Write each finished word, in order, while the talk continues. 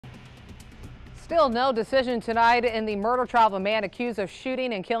Still no decision tonight in the murder trial of a man accused of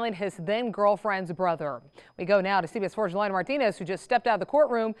shooting and killing his then-girlfriend's brother. We go now to CBS 4's Jelani Martinez, who just stepped out of the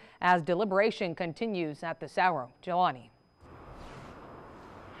courtroom as deliberation continues at this hour. Jelani.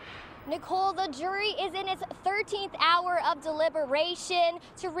 Nicole, the jury is in its 13th hour of deliberation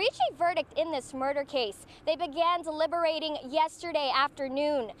to reach a verdict in this murder case. They began deliberating yesterday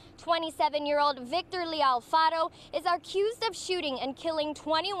afternoon. 27-year-old Victor Leal Faro is accused of shooting and killing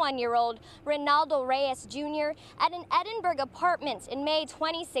 21-year-old Ronaldo Reyes Jr. at an Edinburgh apartment in May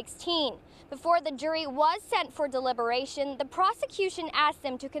 2016. Before the jury was sent for deliberation, the prosecution asked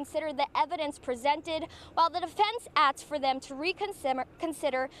them to consider the evidence presented, while the defense asked for them to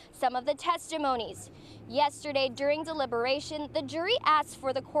reconsider some of the testimonies. Yesterday, during deliberation, the jury asked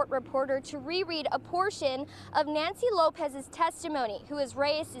for the court reporter to reread a portion of Nancy Lopez's testimony, who is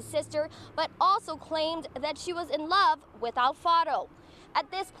Reyes' sister, but also claimed that she was in love with Alfaro. At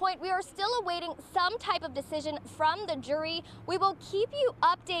this point, we are still awaiting some type of decision from the jury. We will keep you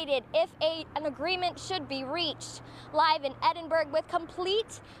updated if an agreement should be reached. Live in Edinburgh with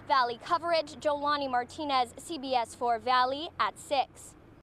complete Valley coverage, Jelani Martinez, CBS 4 Valley at 6.